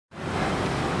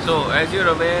So, as you're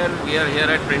aware, we are here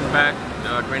at PRINTPACK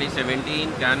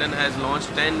 2017. Canon has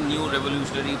launched 10 new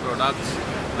revolutionary products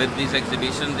with this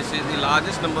exhibition. This is the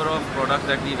largest number of products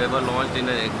that we've ever launched in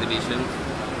an exhibition.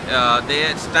 They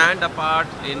stand apart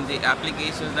in the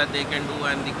applications that they can do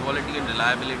and the quality and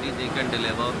reliability they can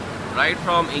deliver. Right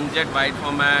from inkjet wide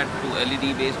format to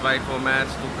LED based wide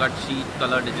formats to cut sheet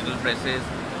color digital presses,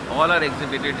 all are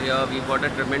exhibited here. We've got a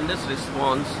tremendous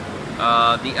response.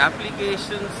 The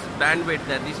applications bandwidth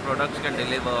that these products can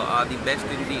deliver are the best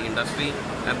in the industry,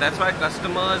 and that's why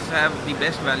customers have the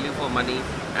best value for money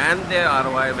and their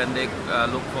ROI when they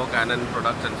look for Canon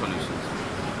products and solutions.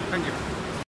 Thank you.